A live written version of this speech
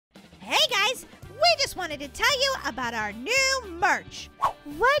guys, we just wanted to tell you about our new merch.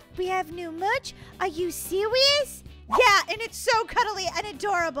 What? We have new merch? Are you serious? Yeah, and it's so cuddly and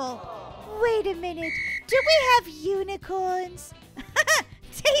adorable. Wait a minute. Do we have unicorns?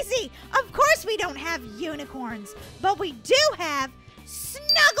 Daisy, of course we don't have unicorns, but we do have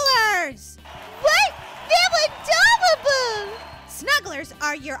snugglers. What? They're adorable. Snugglers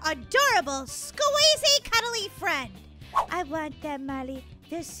are your adorable, squeezy, cuddly friend. I want them, Molly.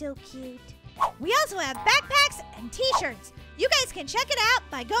 They're so cute. We also have backpacks and t-shirts. You guys can check it out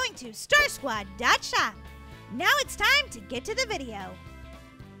by going to starsquad.shop. Now it's time to get to the video.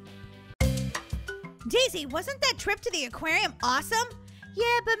 Daisy, wasn't that trip to the aquarium awesome?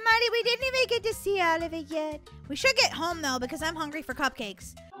 Yeah, but Molly, we didn't even get to see all of it yet. We should get home, though, because I'm hungry for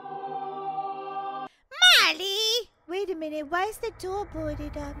cupcakes. Molly! Wait a minute, why is the door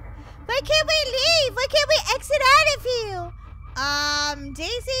boarded up? Why can't we leave? Why can't we exit out of here?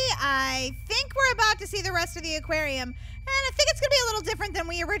 Daisy, I think we're about to see the rest of the aquarium, and I think it's gonna be a little different than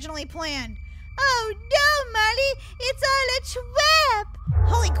we originally planned. Oh no, Molly, it's all a trap!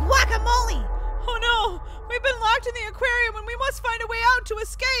 Holy guacamole! Oh no, we've been locked in the aquarium and we must find a way out to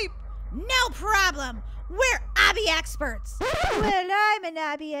escape. No problem. We're Obby experts. Well, I'm an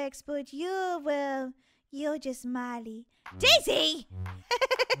Obby expert. You're just Molly. Daisy!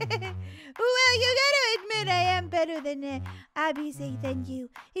 Well, you gotta admit I am better than Obby than you.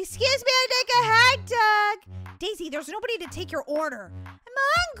 Excuse me, I'd like a hot dog. Daisy, there's nobody to take your order. I'm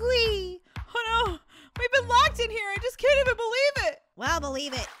hungry. Oh no, we've been locked in here. I just can't even believe it. Well,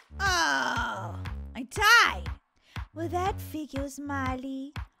 believe it. Oh, I died. Well, that figures,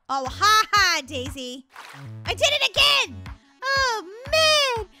 Molly. Oh, ha ha, Daisy. I did it again. Oh,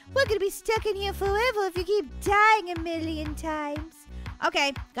 man. We're going to be stuck in here forever if you keep dying a million times.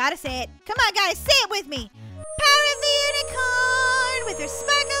 Okay, gotta say it. Come on, guys, say it with me. Power of the unicorn with her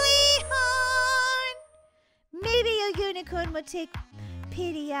sparkly horn. Maybe your unicorn will take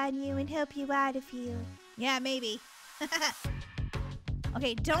pity on you and help you out of here. Yeah, maybe.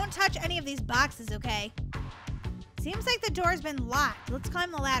 Okay, don't touch any of these boxes, okay? Seems like the door's been locked. Let's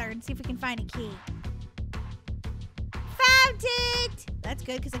climb the ladder and see if we can find a key. Found it! That's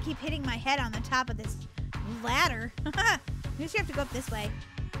good, because I keep hitting my head on the top of this ladder. I guess you have to go up this way.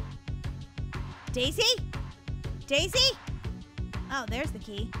 Daisy? Daisy? Oh, there's the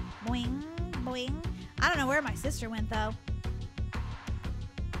key. Boing, boing. I don't know where my sister went, though.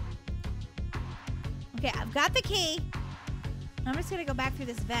 Okay, I've got the key. I'm just gonna go back through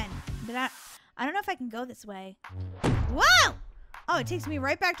this vent, but I don't know if I can go this way. Whoa! Oh, it takes me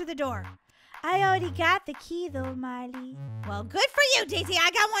right back to the door. I already got the key though, Molly. Well, good for you, Daisy. I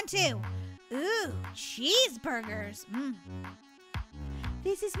got one too. Ooh, cheeseburgers.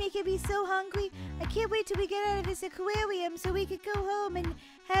 This is making me so hungry. I can't wait till we get out of this aquarium so we could go home and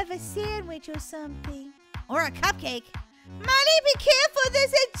have a sandwich or something. Or a cupcake. Molly, be careful.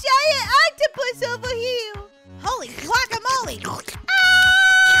 There's a giant octopus over here. Holy guacamole!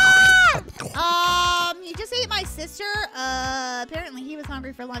 Ah! You just ate my sister? Apparently he was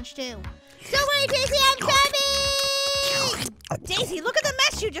hungry for lunch too. Don't worry, Daisy, I'm coming! Daisy, look at the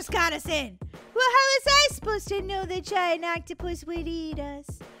mess you just got us in. Well, how was I supposed to know the giant octopus would eat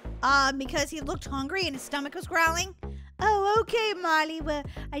us? Because he looked hungry and his stomach was growling? Oh, okay, Molly. Well,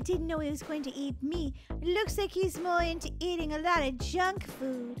 I didn't know he was going to eat me. It looks like he's more into eating a lot of junk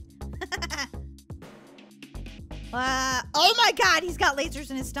food. Oh my God, he's got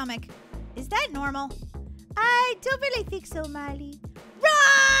lasers in his stomach. Is that normal? I don't really think so, Molly.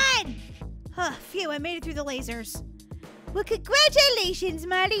 Run! Huh, phew, I made it through the lasers. Well, congratulations,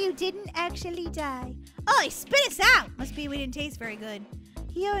 Molly, you didn't actually die. Oh, he spit us out. Must be we didn't taste very good.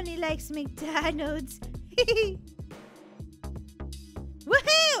 He only likes McDonald's.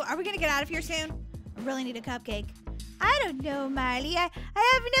 Woohoo! Are we gonna get out of here soon? I really need a cupcake. I don't know, Molly. I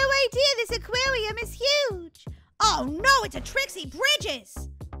have no idea. This aquarium is huge. Oh no, it's a Trixie Bridges!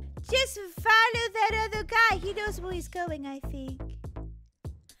 Just follow that other guy. He knows where he's going, I think.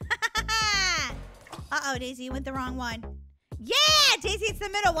 Uh-oh, Daisy, you went the wrong one. Yeah, Daisy, it's the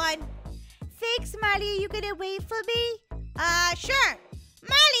middle one. Thanks, Molly. Are you gonna wait for me? Sure.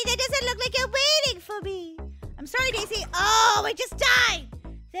 Molly, that doesn't look like you're waiting for me. I'm sorry, Daisy. Oh, I just died.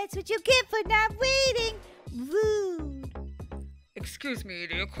 That's what you get for not waiting. Rude. Excuse me,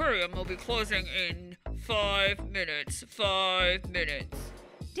 the aquarium will be closing in 5 minutes. 5 minutes.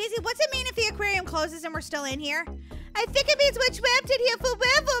 Daisy, what's it mean if the aquarium closes and we're still in here? I think it means we're trapped in here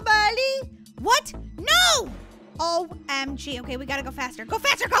forever, Molly. What? No! OMG. Okay, we gotta go faster. Go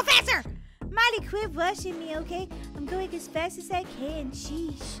faster, go faster! Molly, quit rushing me, okay? I'm going as fast as I can.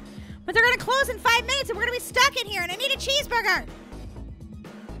 Sheesh. But they're gonna close in 5 minutes and we're gonna be stuck in here and I need a cheeseburger.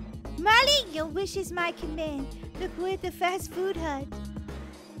 Molly, your wish is my command. Look, we're at the fast food hut.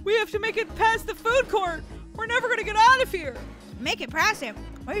 We have to make it past the food court. We're never gonna get out of here. Make it past it?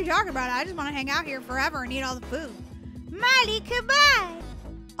 What are you talking about? I just want to hang out here forever and eat all the food. Molly, come on.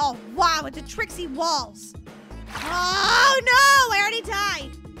 Oh, wow, it's a tricksy walls. Oh, no, I already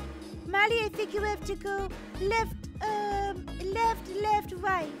died. Molly, I think you have to go left,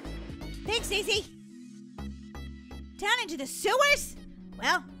 right. Thanks, Daisy. Down into the sewers?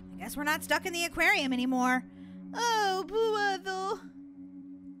 Well, I guess we're not stuck in the aquarium anymore. Oh, puedo.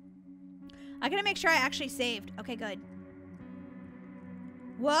 I gotta make sure I actually saved. Okay, good.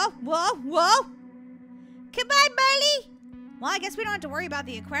 Whoa, whoa, whoa. Come on, Molly. Well, I guess we don't have to worry about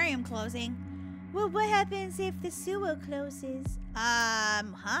the aquarium closing. Well, what happens if the sewer closes?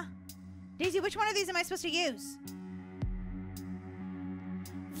 Huh? Daisy, which one of these am I supposed to use?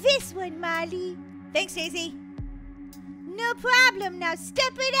 This one, Molly. Thanks, Daisy. No problem. Now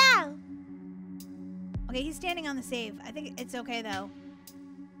step it out. Okay, he's standing on the save. I think it's okay, though.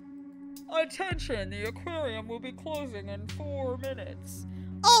 Attention, the aquarium will be closing in 4 minutes.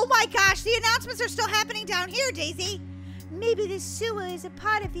 Oh my gosh, the announcements are still happening down here, Daisy. Maybe the sewer is a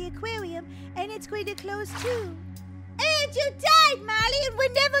part of the aquarium and it's going to close too. And you died, Molly, and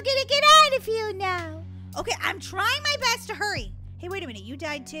we're never going to get out of here now. Okay, I'm trying my best to hurry. Hey, wait a minute, you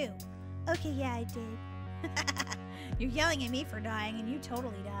died too. Okay, yeah, I did. You're yelling at me for dying and you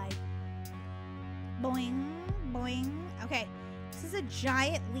totally died. Boing, boing. Okay, this is a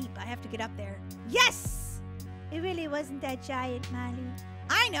giant leap. I have to get up there. Yes! It really wasn't that giant, Molly.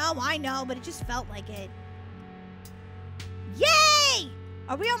 I know, but it just felt like it. Yay!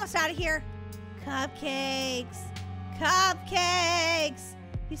 Are we almost out of here? Cupcakes. Cupcakes.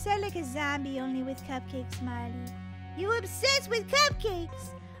 You sound like a zombie only with cupcakes, Molly. You obsessed with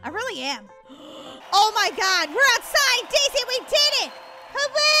cupcakes. I really am. Oh my God, we're outside. Daisy, we did it.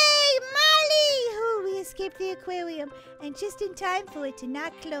 Hooray, Molly. Oh, we escaped the aquarium and just in time for it to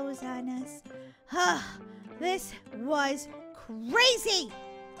not close on us. This was crazy.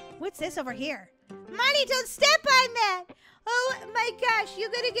 What's this over here? Molly, don't step on that. Oh my gosh, you're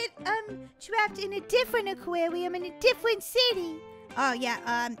gonna get trapped in a different aquarium in a different city. Oh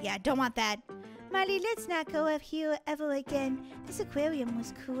yeah, don't want that. Molly, let's not go up here ever again. This aquarium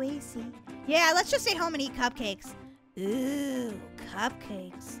was crazy. Yeah, let's just stay home and eat cupcakes. Ooh,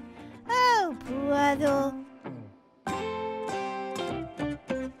 cupcakes. Oh, brother.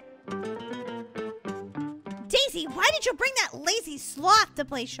 Daisy, why did you bring that lazy sloth to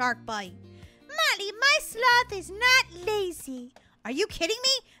play Shark Bite? Molly, my sloth is not lazy. Are you kidding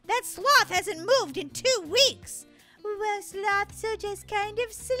me? That sloth hasn't moved in 2 weeks. Well, sloths are just kind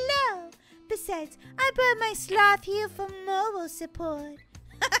of slow. Besides, I brought my sloth here for moral support.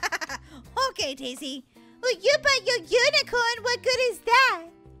 Okay, Daisy. Well, you brought your unicorn. What good is that?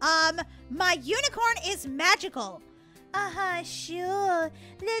 My unicorn is magical. Sure.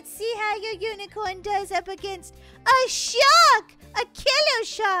 Let's see how your unicorn does up against a shark! A killer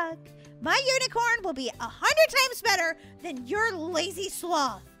shark! My unicorn will be 100 times better than your lazy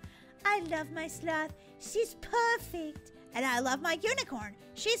sloth. I love my sloth. She's perfect. And I love my unicorn.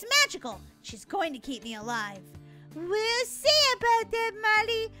 She's magical. She's going to keep me alive. We'll see about that,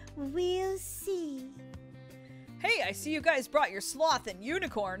 Molly. We'll see. Hey, I see you guys brought your sloth and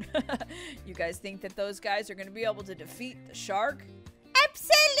unicorn. You guys think that those guys are going to be able to defeat the shark?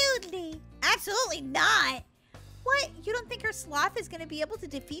 Absolutely. Absolutely not. What? You don't think her sloth is going to be able to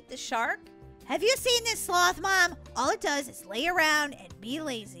defeat the shark? Have you seen this sloth, Mom? All it does is lay around and be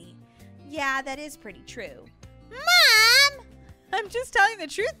lazy. Yeah, that is pretty true. Mom! I'm just telling the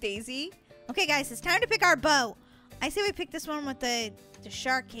truth, Daisy. Okay, guys, it's time to pick our boat. I say we pick this one with the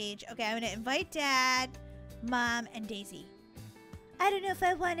shark cage. Okay, I'm going to invite Dad, Mom, and Daisy. I don't know if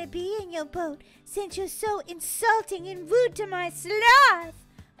I want to be in your boat since you're so insulting and rude to my sloth.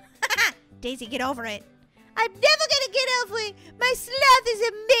 Daisy, get over it. I'm never going to get over it. My sloth is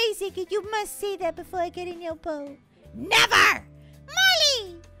amazing, and you must say that before I get in your boat. Never!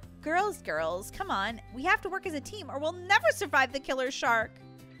 Molly! Girls, come on. We have to work as a team or we'll never survive the killer shark.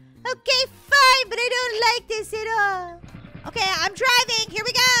 Okay, fine, but I don't like this at all. Okay, I'm driving. Here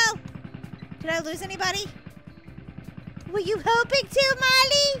we go. Did I lose anybody? Were you hoping to,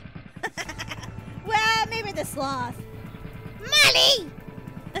 Molly? Well, maybe the sloth. Molly!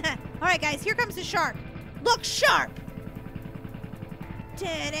 All right, guys, here comes the shark. Look sharp.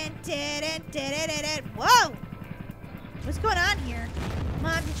 Whoa! What's going on here?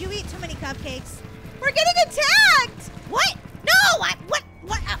 Mom, did you eat too many cupcakes? We're getting attacked! What? No! What?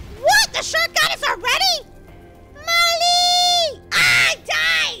 The shark got us already? Molly! I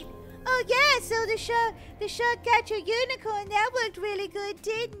died! Oh, yeah, so the shark shark got your unicorn. That worked really good,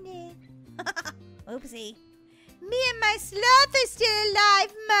 didn't it? Oopsie. Me and my sloth are still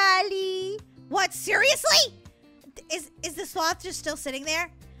alive, Molly. What, seriously? Is the sloth just still sitting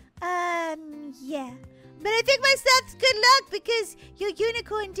there? Yeah. But I think my sloth's good luck because your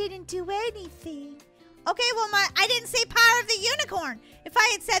unicorn didn't do anything. Okay, well, I didn't say power of the unicorn. If I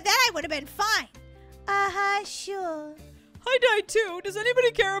had said that, I would have been fine. Uh-huh, sure. I died too. Does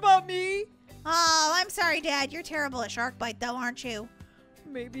anybody care about me? Oh, I'm sorry, Dad. You're terrible at shark bite, though, aren't you?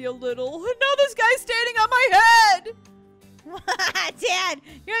 Maybe a little. Now this guy's standing on my head. Dad,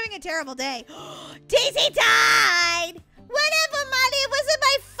 you're having a terrible day. Daisy died! Whatever, Molly. It wasn't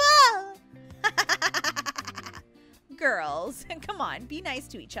my fault. Girls, come on. Be nice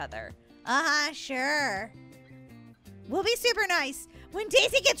to each other. Uh-huh, sure. We'll be super nice when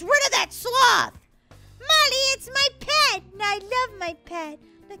Daisy gets rid of that sloth. Molly, it's my pet, and I love my pet.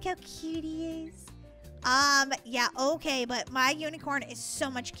 Look how cute he is. Yeah, okay, but my unicorn is so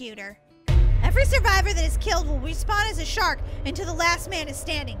much cuter. Every survivor that is killed will respawn as a shark until the last man is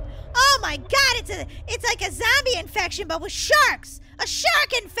standing. Oh my god, it's like a zombie infection, but with sharks. A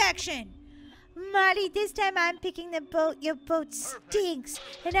shark infection. Molly, this time I'm picking the boat. Your boat stinks,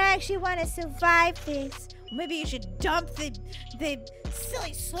 and I actually want to survive this. Maybe you should dump the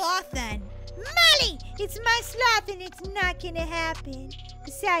silly sloth then. Molly, it's my sloth and it's not gonna happen.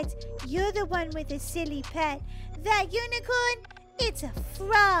 Besides, you're the one with a silly pet. That unicorn, it's a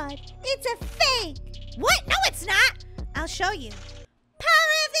fraud. It's a fake. What? No, it's not. I'll show you.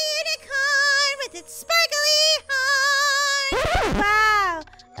 Power of the unicorn with its sparkly horn. Wow.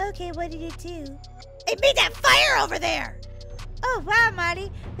 Okay, what did it do? It made that fire over there. Oh, wow,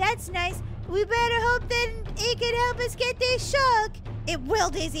 Molly. That's nice. We better hope that it can help us get this shark. It will,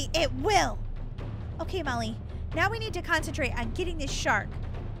 Daisy. It will. Okay, Molly. Now we need to concentrate on getting this shark.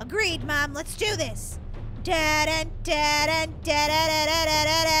 Agreed, Mom. Let's do this. Da-dun, da-dun,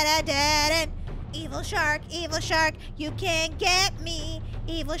 da-da-da-da-da-da-da-da-da. Evil shark, you can't get me.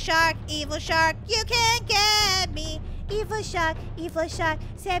 Evil shark, you can't get me. Evil shark,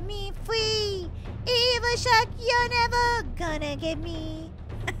 set me free. Evil shark, you're never gonna get me.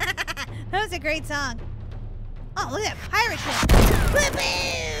 That was a great song. Oh, look at that pirate ship.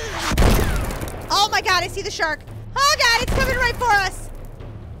 Oh my god, I see the shark. Oh god, it's coming right for us.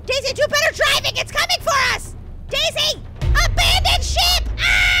 Daisy, do better driving. It's coming for us. Daisy, abandoned ship.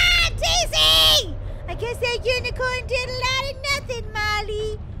 Ah, Daisy. I guess that unicorn did a lot of nothing,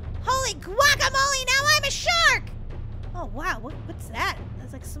 Molly. Holy guacamole, now I'm a shark. Oh wow, what's that?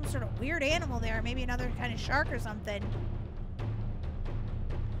 That's like some sort of weird animal there. Maybe another kind of shark or something.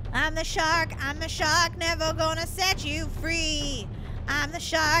 I'm the shark, never gonna set you free. I'm the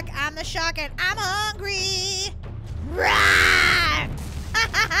shark, and I'm hungry. Roar!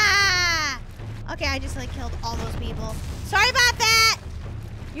 Okay, I just like killed all those people. Sorry about that.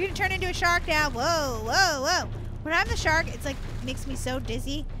 You're gonna turn into a shark now. Whoa, whoa, whoa. When I'm the shark, it's like makes me so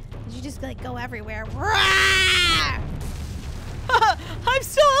dizzy. You just like go everywhere. Roar! I'm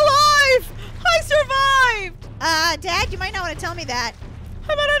still alive! I survived! Dad, you might not want to tell me that.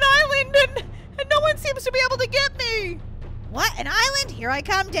 I'm on an island and no one seems to be able to get me. What? An island? Here I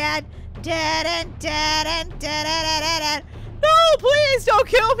come, Dad. Da-dun, da-dun, da-da-da-da-da. No, please don't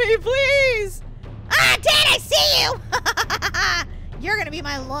kill me, please. Ah, Dad, I see you. You're gonna be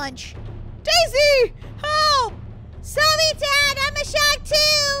my lunch. Daisy, help! Sorry, Dad, I'm a shark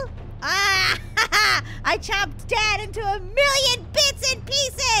too. Ah, I chopped Dad into a million bits and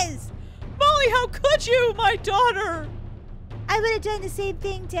pieces. Molly, how could you, my daughter? I would have done the same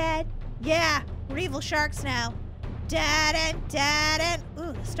thing, Dad. Yeah, we're evil sharks now. Dad-dun, dad-dun.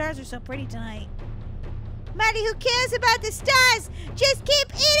 Ooh, the stars are so pretty tonight. Molly, who cares about the stars? Just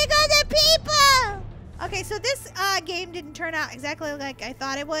keep eating other people. Okay, so this game didn't turn out exactly like I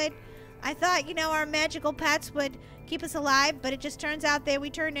thought it would. I thought, you know, our magical pets would keep us alive, but it just turns out that we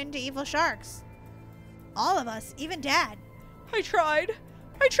turned into evil sharks. All of us, even Dad. I tried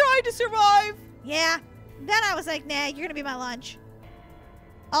to survive. Yeah. Then I was like, nah, you're gonna be my lunch.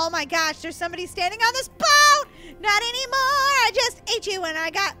 Oh my gosh, there's somebody standing on this boat! Not anymore! I just ate you and I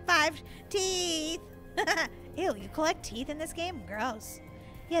got 5 teeth. Ew, you collect teeth in this game? Gross.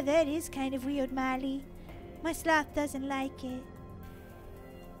 Yeah, that is kind of weird, Molly. My sloth doesn't like it.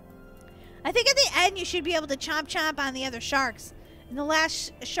 I think at the end you should be able to chomp on the other sharks. And the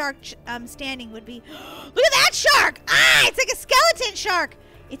last shark standing would be... Look at that shark! Ah, it's like a skeleton shark!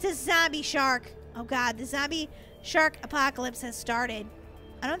 It's a zombie shark. Oh god, the zombie shark apocalypse has started.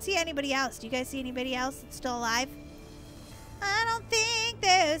 I don't see anybody else. Do you guys see anybody else that's still alive? I don't think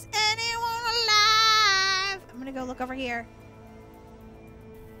there's anyone alive. I'm gonna go look over here.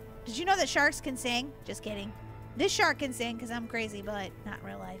 Did you know that sharks can sing? Just kidding. This shark can sing because I'm crazy, but not in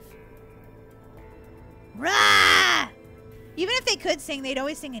real life. Rah! Even if they could sing, they'd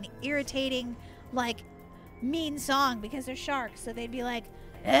always sing an irritating, like, mean song because they're sharks. So they'd be like,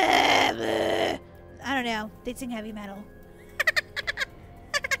 I don't know. They'd sing heavy metal.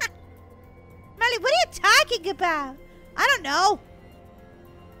 Molly, what are you talking about? I don't know.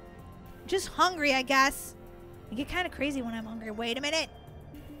 Just hungry, I guess. I get kind of crazy when I'm hungry. Wait a minute.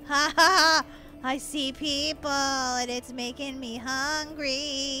 Ha ha ha. I see people and it's making me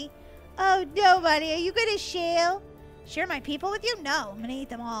hungry. Oh no, Molly, are you gonna share my people with you? No, I'm gonna eat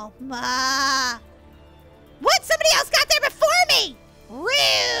them all. Ma. What? Somebody else got there before me!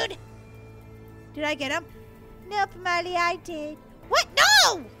 Rude! Did I get him? Nope, Molly, I did. What?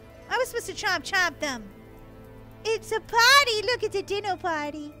 No! I was supposed to chomp them. It's a party. Look, it's a dinner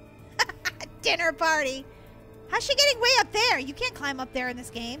party. Dinner party. How's she getting way up there? You can't climb up there in this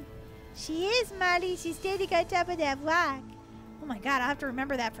game. She is, Molly. She's standing on top of that rock. Oh my god, I'll have to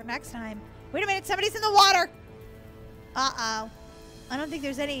remember that for next time. Wait a minute, somebody's in the water. Uh-oh. I don't think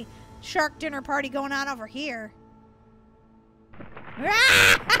there's any shark dinner party going on over here.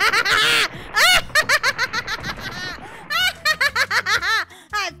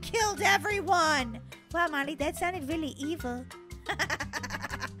 I've killed everyone. Wow, Molly, that sounded really evil.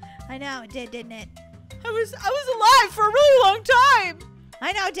 I know, it did, didn't it? I was alive for a really long time.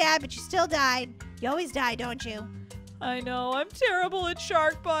 I know, Dad, but you still died. You always die, don't you? I know, I'm terrible at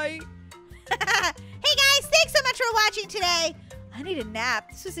shark bite. Hey guys, thanks so much for watching today. I need a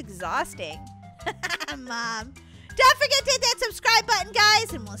nap. This was exhausting. Mom. Don't forget to hit that subscribe button,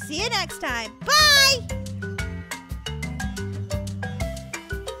 guys, and we'll see you next time. Bye!